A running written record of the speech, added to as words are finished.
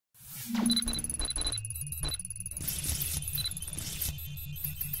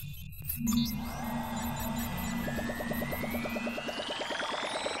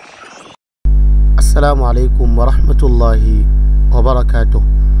Assalamu alaikum wa rahmatullahi wa barakatuh.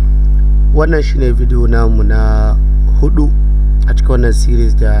 Wannan shine video namu na 4 a cikin wannan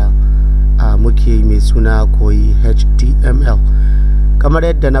series da muke mai suna koyi HTML. Kamar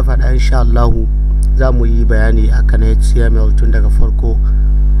yadda na faɗa, insha Allah za mu yi bayani akan HTML tun daga farko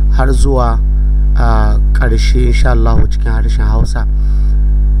har zuwa karshe insha Allah cikin harshen Hausa.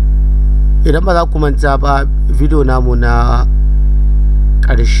 Idan ba za ku manta ba, video namu na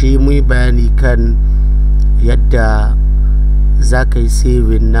karshe mu yi bayani kan yadda za ka yi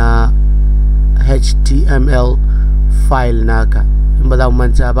saving na HTML file naka. In ba za mu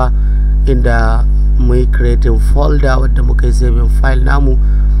manta ba, inda mu yi creating folder wadda muka yi saving file namu,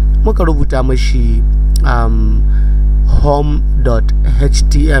 muka rubuta mashi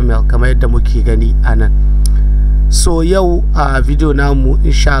home.html kamar yadda muke gani a nan. So yau a video namu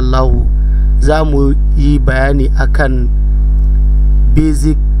insha Allah za mu yi bayani akan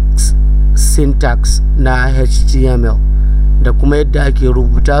basic syntax na HTML da kuma yadda ake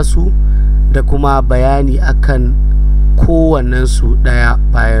rubuta su, da kuma bayani akan kowannensu ɗaya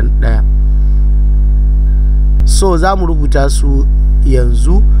bayan ɗaya. So za mu rubuta su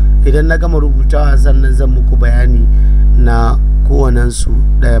yanzu. Idan na gama rubutawa sannan zan muku bayani na kowannensu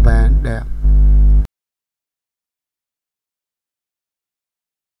ɗaya bayan ɗaya.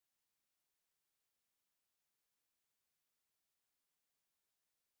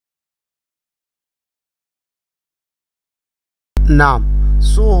 Na'am,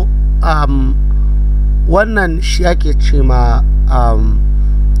 so wannan shi ake ce ma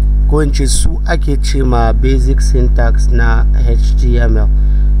ko in ce su ake ce ma basic syntax na HTML.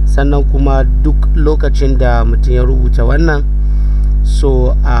 Sannan kuma duk lokacin da mutum ya rubuta wannan,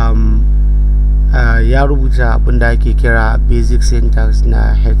 so ya rubuta abinda ake kira basic syntax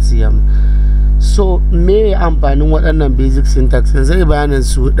na HTML. So me amfanin waɗannan basic syntax? Zai bayanin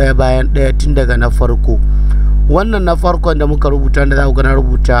su ɗaya bayan ɗaya tun daga na farko. Wannan na farkon da muka rubuta, da za ku gana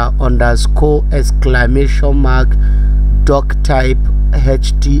rubuta underscore exclamation mark doc type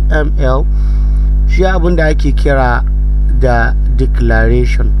HTML, shi abin da ake kira da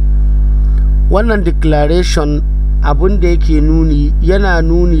declaration. Wannan declaration abin da yake nuni, yana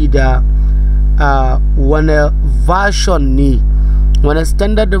nuni da wani version ne, wani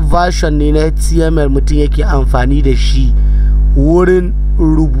standard version ne na HTML mutum yake amfani da shi wurin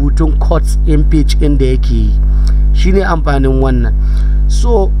rubutun codes in page inda yake yi. Shine amfanin wannan.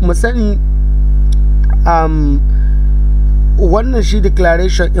 So mu sani wannan shi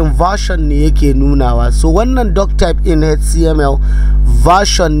declaration in version ne yake nunawa. So wannan doc type in HTML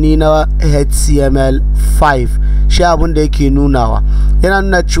version ne na HTML5. shi abin da yake nunawa, yana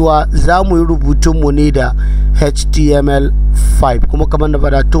nuna cewa za mu yi rubutunmu ne da HTML5, kuma kamar da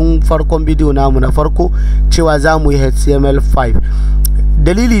faɗa tun farkon bidiyo namu na farko cewa za mu yi HTML5.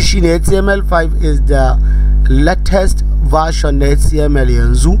 Dalili shine HTML5 is the latest version na HTML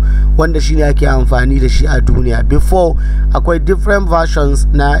yanzu, wanda shine ake amfani da shi a duniya. Before akwai different versions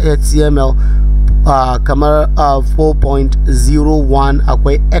na HTML kamar 4.01,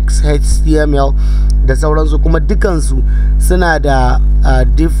 akwai XHTML da sauransu, kuma dukansu suna da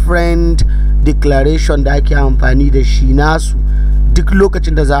different declaration da ake amfani da shi nasu duk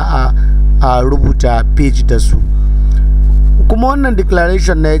lokacin da za a rubuta page da su. Kuma wannan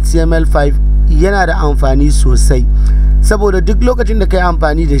declaration na HTML5 yana da amfani sosai, saboda duk lokacin da ka yi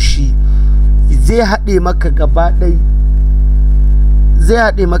amfani da shi zai haɗe maka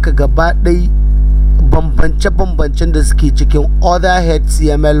gaba ɗai bambance-bambancen da suke cikin other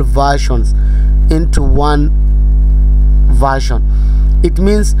HTML versions into one version. It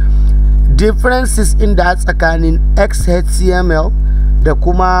means differences in da tsakanin XHTML da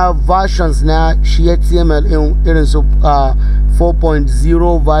kuma versions na shi HTML irin su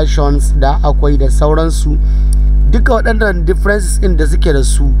 4.0 versions da akwai da sauransu, duka waɗannan differences in da suke da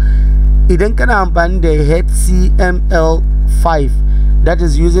su, idan kana amfani da HTML5 that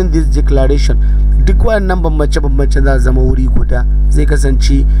is using this declaration, duk waɗannan bambance-bambancen za su zama wuri guda, zai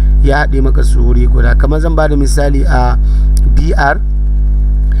kasance ya haɗe maka su wuri guda. Kamar zan ba da misali a BR,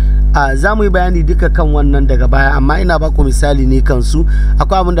 za mu yi bayani duka kan wannan daga baya, amma ina ba ku misali ne kansu.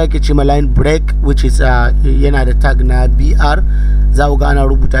 Akwai abin da ake ce ma line break, which is yana da tag na BR, za ku ga ana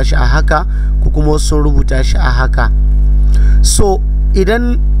rubuta shi a haka, ko kuma sun rubuta shi a haka. So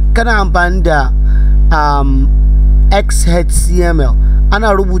idan kana amfani da XHTML,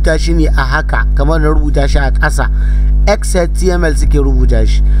 ana rubuta shi ne a haka, kamar na rubuta shi a ƙasa. XHTML suke rubuta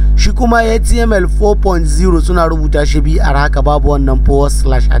shi, shi kuma HTML 4.0 suna rubuta shi BR haka, babu wannan /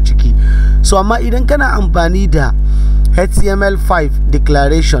 a ciki. So amma idan kana amfani da HTML5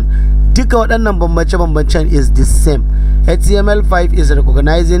 declaration, duka waɗannan bambance-bambancen is the same. HTML5 is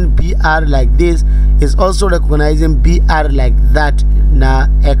recognizing BR like this, is also recognizing BR like that na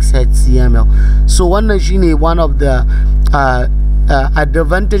XHTML. So wannan shine one of the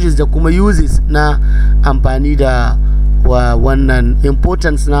advantages da kuma uses na amfani da wannan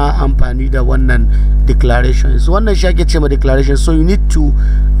importance na amfani da wannan declaration. So wannan shi ake cewa declaration. So you need to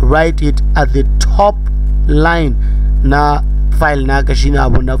write it at the top line na file naka, shine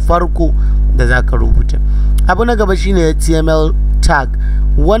abu na farko da zaka rubuta. Abu na gaba shine HTML tag.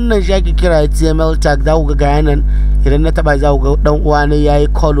 Wannan shi ake kira HTML tag. Za ku ga nan idan na taba za ku ga dan uwa ne yayi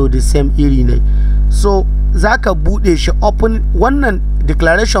color the same iri ne. So zaka bude shi open. Wannan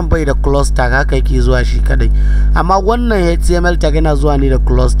declaration bai da close tag, haka yake zuwa shi kadai, amma wannan HTML tag yana zuwa ne da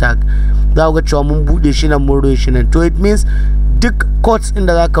close tag. Za ku ga cewa mun bude shi nan mun roye shi nan. To it means duk codes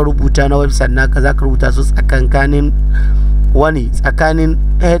inda zaka rubuta na website naka zaka rubuta su tsakanin tsakanin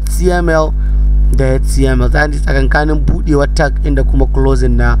HTML da HTML, tsakankanin budewar tag inda kuma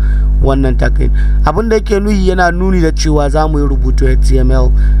closing na wannan tag din. Abinda yake nuhi yana nuni da cewa za mu yi rubutu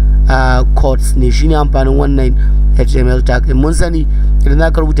HTML codes ne, shine amfanin wannan HTML tag. Mun sani idan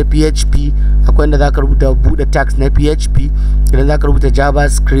zaka rubuta PHP akwai inda zaka rubuta bude tags na PHP, idan zaka rubuta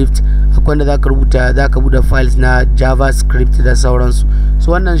JavaScript akwai inda zaka bude files na JavaScript da sauransu.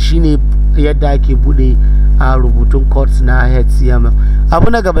 So wannan shine yadda ake bude rubutun codes na HTML.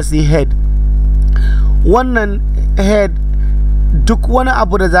 Abu na gaba sai head. Wannan head duk wani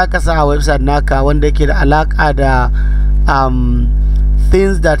abu da zaka sa a website naka wanda yake da alaka da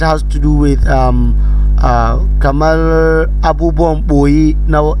things that has to do with kamar abubuwan boye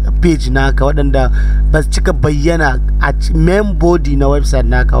na page naka waɗanda ba su cika bayyana a main body na website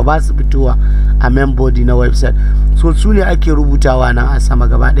naka, ba su fitowa a main body na website. So su ne ake rubutawa nan a sama,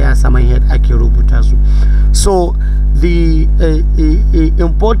 gaba ɗaya a saman head ake rubuta su. So the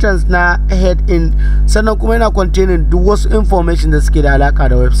importance na head in, sannan kuma yana containing duk wasu information da suke da alaka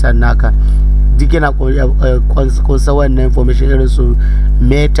da website naka. Duk yana kunsa wannan information irin su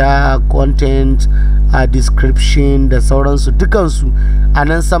meta, content, description da sauransu, dukansu a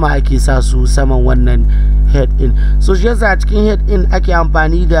nan sama ake sa su saman wannan head in. So shi yasa a cikin head in ake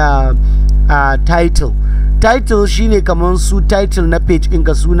amfani da title. Title shine kamar su title na page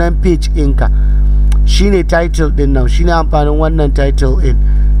ɗinka, sunan page ɗinka shine title ɗin nan, shine amfanin wannan title in,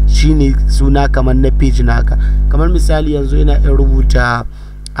 shine suna kamar na page naka. Kamar misali yanzu ina iya rubuta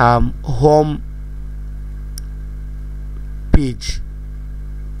home page.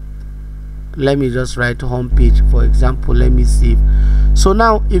 Let me just write home page for example. Let me see. So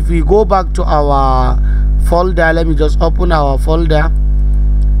now if we go back to our folder, let me just open our folder.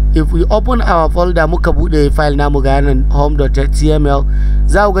 If we open our folder muka bude file namu ga nan home.html,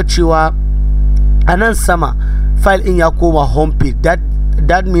 za ku ga cewa a nan sama file in ya koma home page.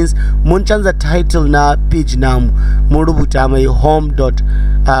 That means mun canza title na page namu, mun rubuta mai home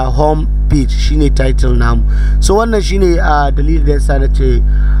page shine title namu. So wannan shine dalilin da yasa nace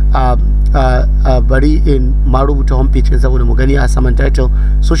bari in ma rubuta home page saboda mu gani a saman title.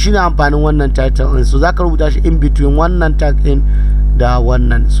 So shine amfanin wannan title din. So zaka rubuta shi in between wannan tag in da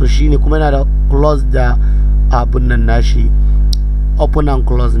wannan. So shine kuma yana da close da abunnan nashi, open and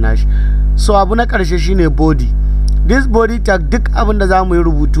close nashi. So abu na karshe shine body. This body tag duk abin da zamu yi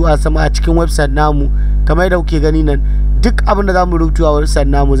rubutu a sama a cikin website namu, kamar yadda kuke gani nan, duk abin da zamu rubutu a website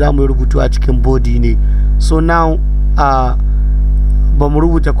namu zamu yi rubutu a cikin body ne. So now ba mu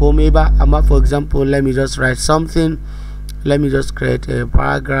rubuta komai ba, amma for example let me just write something. Let me just create a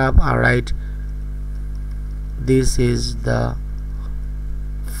paragraph and write this is the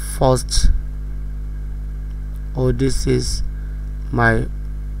first, or this is my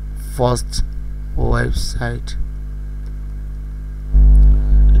first website.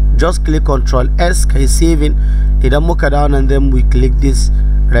 Just click Ctrl S kai saving. Idan muka down and then we click this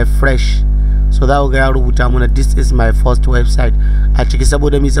refresh, so that will ga rubuta mana this is my first website a ciki,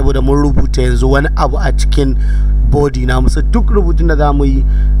 saboda mi saboda mun rubuta yanzu wani abu a cikin body namu. So duk rubutun da zamu yi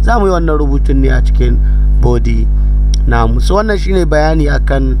wannan rubutun ne a cikin body namu. So wannan shine bayani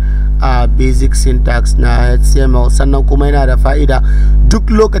akan basic syntax na HTML. Sannan kuma yana da fa'ida duk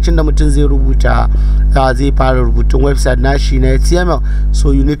lokacin da mutum zai rubuta zai fara rubutun website nashi na HTML.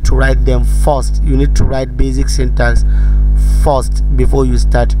 So you need to write them first. You need to write basic syntax first before you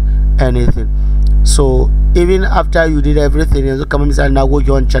start anything. So even after you did everything, yanzu kamar misali na goge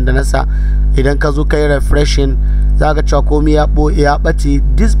wancan da nasa, idan ka zo kai refreshing zaka cewa komai ya bace.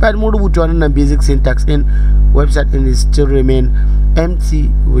 Despite mun rubuta wannan basic syntax in, website in is still remain empty.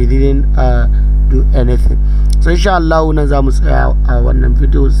 We didn't do anything. So insha Allah nan za mu tsaya a wannan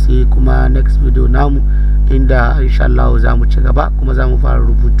video, sai kuma next video namu inda insha Allah za mu ci gaba kuma za mu fara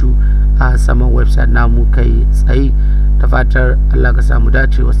rubutu a saman website namu kai tsaye. Da fatar Allah ka samu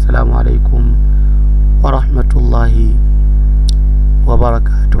dace. Wassalamu alaikum wa rahmatullahi wa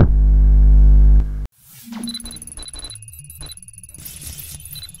barakatuh.